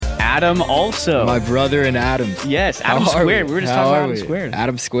Adam also. My brother and Adam. Yes, Adam Squared. We were just talking about Adam Squared.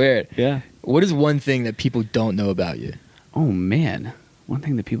 Adam Squared. Yeah. What is one thing that people don't know about you? Oh, man. One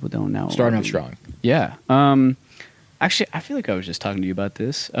thing that people don't know. Starting off strong. Yeah. Actually, I feel like I was just talking to you about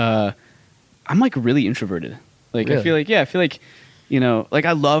this. I'm like really introverted. Like, really? I feel like, you know, like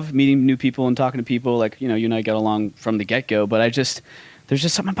I love meeting new people and talking to people. Like, you know, you and I get along from the get-go, but there's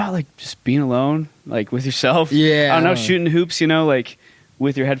just something about like just being alone, like with yourself. Yeah. I don't know, shooting hoops, you know, like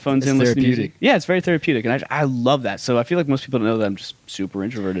with your headphones in, listening to music. Yeah, it's very therapeutic. And I love that. So I feel like most people don't know that I'm just super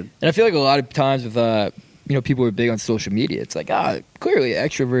introverted. And I feel like a lot of times with, you know, people who are big on social media, it's like, clearly an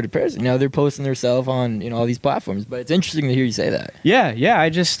extroverted person. You know, they're posting themselves on, you know, all these platforms. But it's interesting to hear you say that. Yeah. I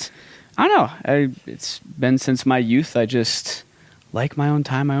don't know. It's been since my youth. I just like my own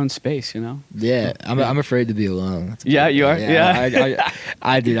time, my own space, you know? Yeah. I'm afraid to be alone. Yeah, you are? Yeah.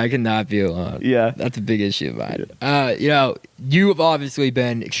 I cannot be alone. Yeah. That's a big issue of mine. You know, you have obviously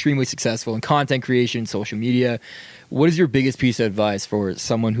been extremely successful in content creation, social media. What is your biggest piece of advice for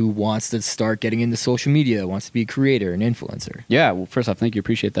someone who wants to start getting into social media, wants to be a creator, an influencer? Yeah, well, first off, thank you.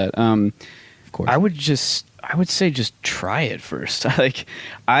 Appreciate that. Of course. I would say just try it first. Like,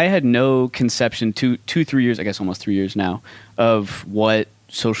 I had no conception 3 years, I guess almost 3 years now, of what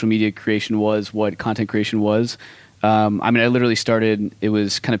social media creation was, what content creation was. I mean, I literally started, it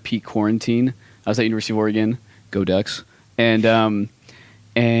was kind of peak quarantine. I was at University of Oregon, go Ducks. And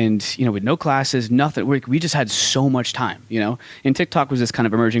you know, with no classes, nothing, we just had so much time, you know? And TikTok was this kind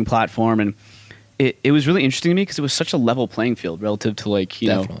of emerging platform, and it was really interesting to me because it was such a level playing field relative to like, you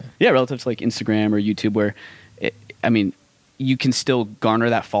Definitely. know, yeah, relative to like Instagram or YouTube, where I mean, you can still garner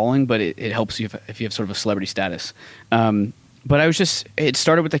that following, but it helps you if you have sort of a celebrity status. But it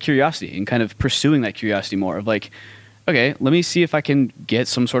started with the curiosity and kind of pursuing that curiosity more of like, okay, let me see if I can get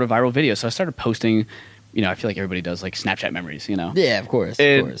some sort of viral video. So I started posting, you know, I feel like everybody does like Snapchat memories, you know? Yeah, of course.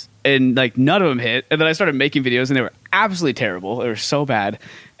 And like none of them hit. And then I started making videos and they were absolutely terrible. They were so bad.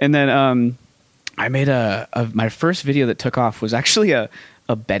 And then, I made my first video that took off was actually a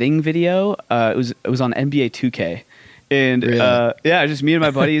betting video. It was on NBA 2K, and really? Yeah, just me and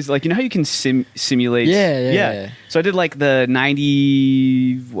my buddies. Like, you know how you can simulate? Yeah. So I did like the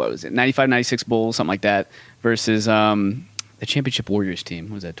 95, 96 Bulls, something like that, versus the Championship Warriors team.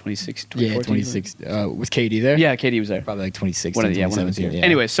 What was that 26? Yeah, 26. Was KD there? Yeah, KD was there. Probably like 26. One of those years.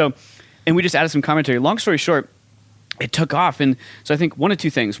 Anyway, so and we just added some commentary. Long story short, it took off. And so I think one of two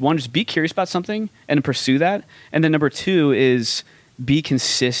things. One, just be curious about something and pursue that. And then number two is be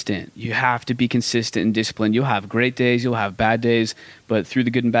consistent. You have to be consistent and disciplined. You'll have great days. You'll have bad days. But through the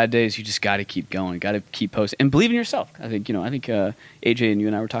good and bad days, you just got to keep going. Got to keep posting. And believe in yourself. I think, AJ and you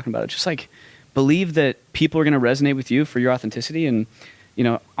and I were talking about it. Just like believe that people are going to resonate with you for your authenticity. And, you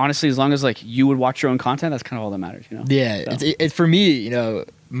know, honestly, as long as like you would watch your own content, that's kind of all that matters, you know? Yeah. So. It's for me, you know,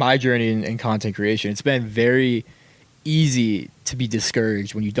 my journey in content creation, it's been very easy to be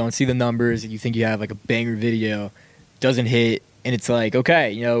discouraged when you don't see the numbers and you think you have like a banger video, doesn't hit, and it's like,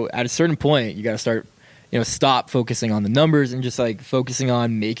 okay, you know, at a certain point you got to start, you know, stop focusing on the numbers and just like focusing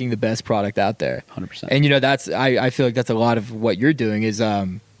on making the best product out there. 100%. And you know, that's I feel like that's a lot of what you're doing is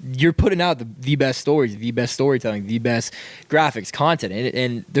you're putting out the best stories, the best storytelling, the best graphics, content,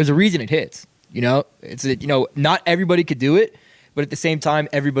 and there's a reason it hits. You know, it's you know, not everybody could do it. But at the same time,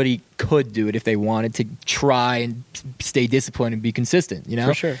 everybody could do it if they wanted to try and stay disciplined and be consistent, you know?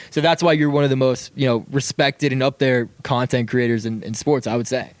 For sure. So that's why you're one of the most, you know, respected and up there content creators in sports, I would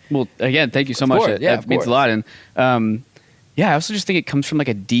say. Well, again, thank you so much. That means a lot. And I also just think it comes from like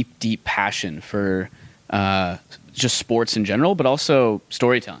a deep, deep passion for just sports in general, but also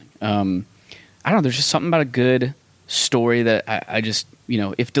storytelling. I don't know, there's just something about a good story that I just, you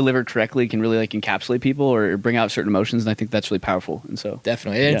know, if delivered correctly, can really like encapsulate people or bring out certain emotions, and I think that's really powerful. And so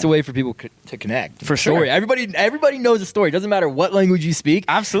definitely, and it's a way for people to connect. For sure, everybody knows a story. It doesn't matter what language you speak.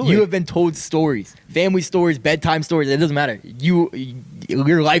 Absolutely, you have been told stories, family stories, bedtime stories. It doesn't matter. Your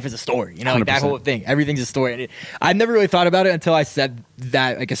life is a story. You know, like that whole thing. Everything's a story. And I've never really thought about it until I said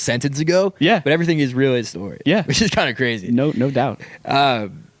that like a sentence ago. Yeah, but everything is really a story. Yeah, which is kind of crazy. No doubt. I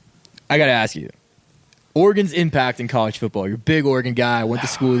got to ask you. Oregon's impact in college football. You're a big Oregon guy. I went to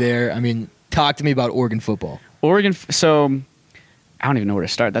school there. I mean, talk to me about Oregon football. So I don't even know where to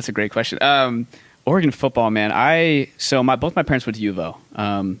start. That's a great question. Oregon football, man. Both my parents went to U of O.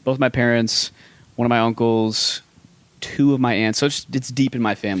 Both my parents, one of my uncles, two of my aunts. So it's deep in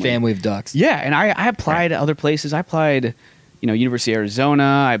my family. Family of Ducks. Yeah, and I applied to other places. I applied, you know, University of Arizona.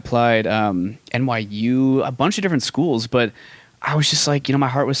 I applied NYU, a bunch of different schools, but I was just like, you know, my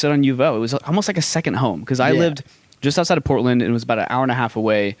heart was set on U of O. It was almost like a second home because I lived just outside of Portland and it was about an hour and a half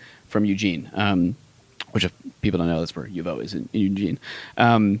away from Eugene, which if people don't know, that's where U of O is in Eugene.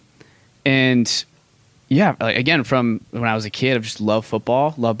 And yeah, like, again, from when I was a kid, I've just loved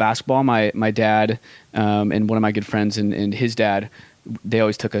football, loved basketball. My dad and one of my good friends and his dad, they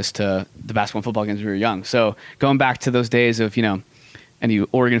always took us to the basketball and football games when we were young. So going back to those days of, any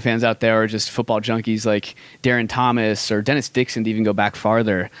Oregon fans out there or just football junkies like Darren Thomas or Dennis Dixon to even go back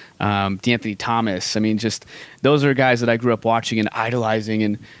farther, D'Anthony Thomas. I mean, just those are guys that I grew up watching and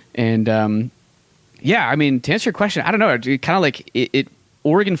idolizing. And yeah, I mean, to answer your question, I don't know. It kind of like it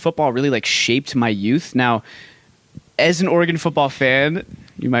Oregon football really like shaped my youth. Now, as an Oregon football fan,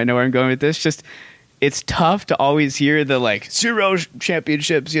 you might know where I'm going with this. Just it's tough to always hear the like 0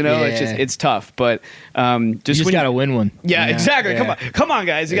 championships. Yeah. It's tough. But you just gotta win one. Yeah, exactly. Yeah. Come on,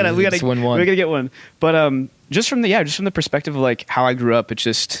 guys. We gotta win one. We gotta get one. But just from the perspective of like how I grew up, it's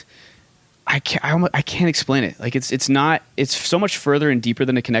just I can't explain it. Like it's so much further and deeper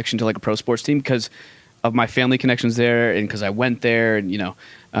than a connection to like a pro sports team because of my family connections there and because I went there and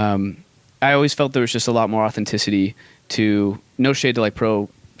I always felt there was just a lot more authenticity to, no shade to like pro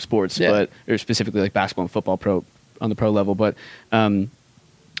sports, or specifically like basketball and football on the pro level, but I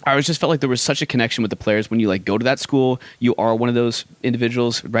always just felt like there was such a connection with the players when you like go to that school. You are one of those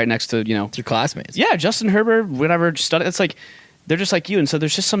individuals right next to it's your classmates. Yeah, Justin Herbert, whatever. It's like they're just like you, and so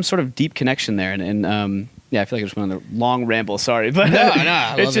there's just some sort of deep connection there. And yeah, I feel like I just went on a long ramble. Sorry, but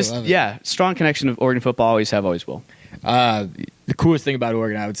it's just strong connection of Oregon football. Always will. The coolest thing about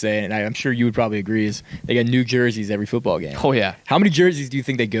Oregon, I would say, and I'm sure you would probably agree, is they get new jerseys every football game. Oh yeah. How many jerseys do you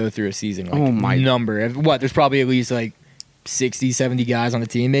think they go through a season? Like, oh my number. What? There's probably at least like 60, 70 guys on the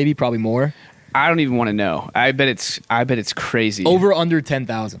team, maybe, probably more. I don't even want to know. I bet it's crazy. Over under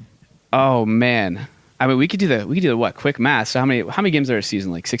 10,000. Oh man. I mean, we could do the what? Quick math. So how many games are a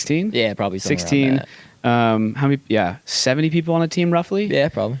season? Like 16? Yeah, probably 16. How many? Yeah, 70 people on a team roughly. Yeah,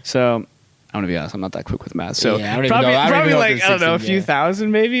 probably. So I'm gonna be honest. I'm not that quick with math. So yeah, I don't probably even know like I don't know, a few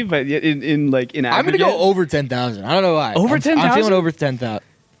thousand maybe, but in aggregate. I'm gonna go over 10,000. I don't know why. Over 10,000. I'm feeling over 10,000.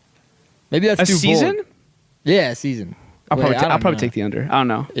 Maybe that's a too season. Bold. Yeah, a season. I'll probably take the under. I don't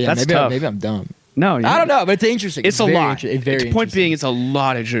know. Yeah, that's maybe tough. Maybe I'm dumb. No, I don't know, but it's interesting. It's a lot. It's very the point being, it's a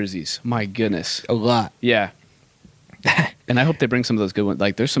lot of jerseys. My goodness, a lot. Yeah. And I hope they bring some of those good ones.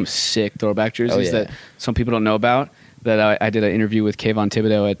 Like, there's some sick throwback jerseys that some people don't know about. That I did an interview with Kayvon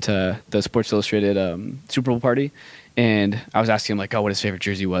Thibodeau at the Sports Illustrated Super Bowl party, and I was asking him like, what his favorite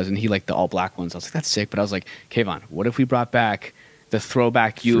jersey was, and he liked the all black ones. I was like, that's sick. But I was like, Kayvon, what if we brought back the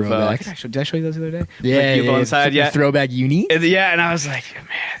throwback U of O? Did I show you those the other day? Yeah, like U of O inside, the throwback uni. And, yeah, and I was like,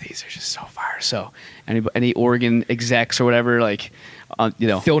 man, these are just so fire. So any Oregon execs or whatever, like.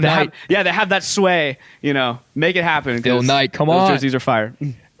 Phil Knight. They have that sway, make it happen. Phil Knight, come those on. Jerseys are fire.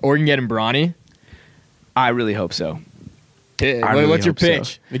 Oregon getting Bronny? I really hope so. What's your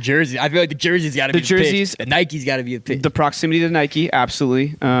pitch? So. The jersey. I feel like the jersey's got to be the jerseys. The Nike's got to be a pitch. The proximity to Nike,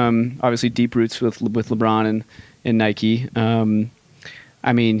 absolutely. Obviously, deep roots with LeBron and Nike.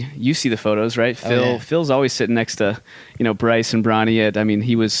 I mean, you see the photos, right? Phil's always sitting next to, Bryce and Bronny.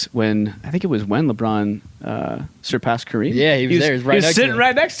 He was when LeBron surpassed Kareem. Yeah, he was there. He was sitting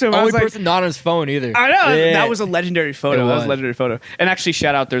right next to him. Only person not on his phone either. I know. Yeah. That was a legendary photo. That was a legendary photo. And actually,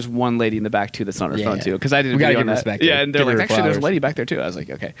 shout out, there's one lady in the back, too, that's not on her phone, too. Because I didn't give on that. Respect yeah, and they're like, actually, there's a lady back there, too. I was like,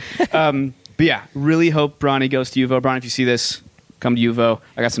 okay. But yeah, really hope Bronny goes to UVO. Bronny, if you see this, come to UVO.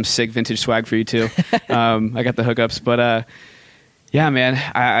 I got some sick vintage swag for you, too. I got the hookups. But yeah, man,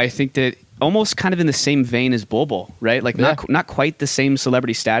 I think that almost kind of in the same vein as Bol Bol, right? Like not quite the same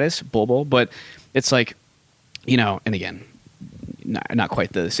celebrity status, Bol Bol, but it's like, and again, not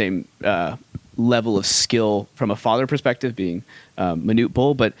quite the same level of skill from a father perspective, being Manute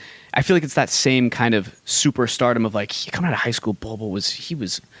Bol, but I feel like it's that same kind of superstardom of like coming out of high school. Bol Bol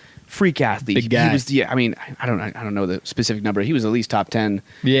was freak athlete. Big guy. He was I don't know the specific number. He was at least top 10,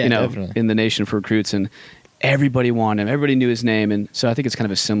 definitely. in the nation for recruits, and everybody wanted him. Everybody knew his name. And so I think it's kind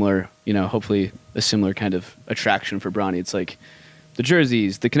of a similar, hopefully a similar kind of attraction for Bronny. It's like the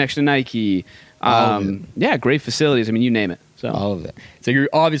jerseys, the connection to Nike. Great facilities. I mean, you name it. So all of it. So you're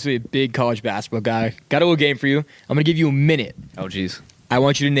obviously a big college basketball guy. Got a little game for you. I'm going to give you a minute. Oh, geez. I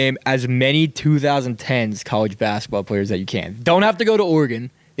want you to name as many 2010s college basketball players that you can. Don't have to go to Oregon.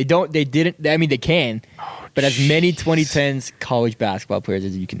 They can. But as many 2010s college basketball players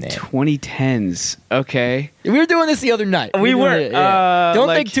as you can name. 2010s. Okay. We were doing this the other night. We were. Don't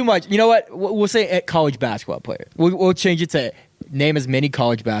think too much. You know what? We'll say college basketball players. We'll change it to name as many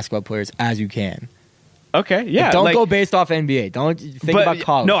college basketball players as you can. Okay, yeah. But don't go based off NBA. Don't think about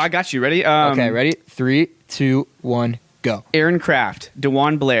college. No, I got you. Ready? Okay, ready? 3, 2, 1, go. Aaron Kraft,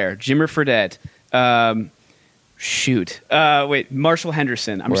 DeJuan Blair, Jimmer Fredette. Marshall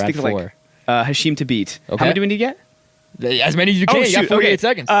Henderson. I'm just thinking 4. like Hashim Thabit. Okay. How many do we need to get? As many as you can. You got 48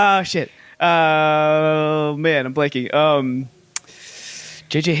 seconds. Shit. Man, I'm blanking.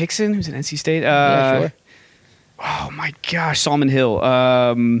 JJ Hickson, who's at NC State. Yeah, sure. Oh my gosh, Solomon Hill.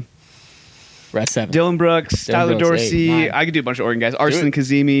 We're at 7. Dylan Brooks, Tyler Brooks, Dorsey. 8, I could do a bunch of Oregon guys. Arslan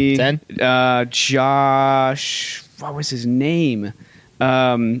Kazemi. 10. Josh. What was his name?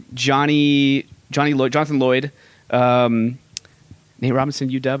 Jonathan Lloyd. Nate Robinson,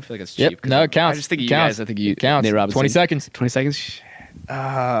 UW. I feel like that's cheap. No, it counts. I just think of it you counts. guys. I think you counts. Nate Robinson. 20 seconds. 20 seconds.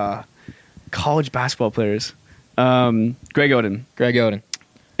 College basketball players. Greg Oden.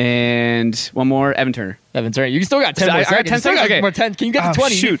 And one more, Evan Turner. You still got 10 more seconds. 10 seconds? Okay. More 10. Can you get to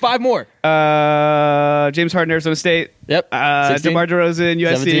 20? Shoot. You need 5 more. James Harden, Arizona State. Yep. DeMar DeRozan,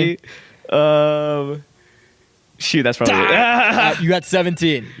 USC. Shoot, that's probably it. You got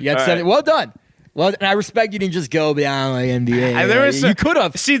 17. You got 7. Well done. Well, and I respect you didn't just go beyond like NBA. You could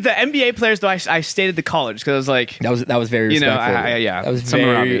have. See, the NBA players, though, I stayed at the college because I was like... That was very respectful. Yeah. That was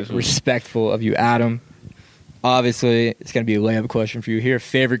very respectful of you, Adam. Obviously, it's going to be a layup question for you here.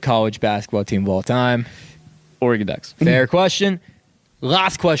 Favorite college basketball team of all time? Oregon Ducks. Fair question.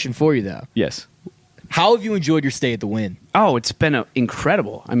 Last question for you, though. Yes. How have you enjoyed your stay at the Wynn? Oh, it's been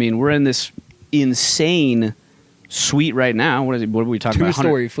incredible. I mean, we're in this insane suite right now. What are we talking about?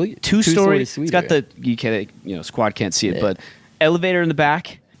 Two-story fleet. Two-story suite. It's got the squad can't see it, but elevator in the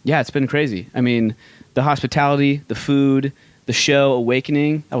back. Yeah, it's been crazy. I mean, the hospitality, the food, the show,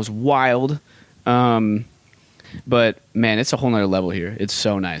 Awakening. That was wild. But man, it's a whole nother level here. It's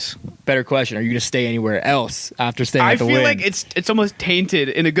so nice. Better question: are you going to stay anywhere else after staying at the Wynn? I feel like it's almost tainted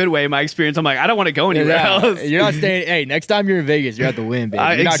in a good way. My experience, I'm like, I don't want to go anywhere else. You're not staying. Hey, next time you're in Vegas, you're at the Wynn, baby.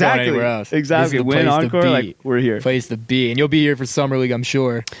 You're not going anywhere else. Exactly. Wynn Encore, like we're here. Place to be, and you'll be here for Summer League, I'm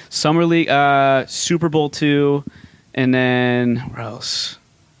sure. Summer League, Super Bowl 2, and then where else?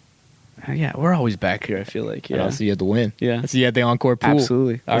 Yeah, we're always back here, I feel like. Yeah. I'll see you at the Wynn. Yeah. I'll see you at the Encore pool.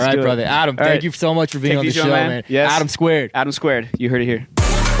 Absolutely. All right, brother. Adam, thank you so much for being on the show, man. Yes. Adam Squared. Adam Squared. You heard it here.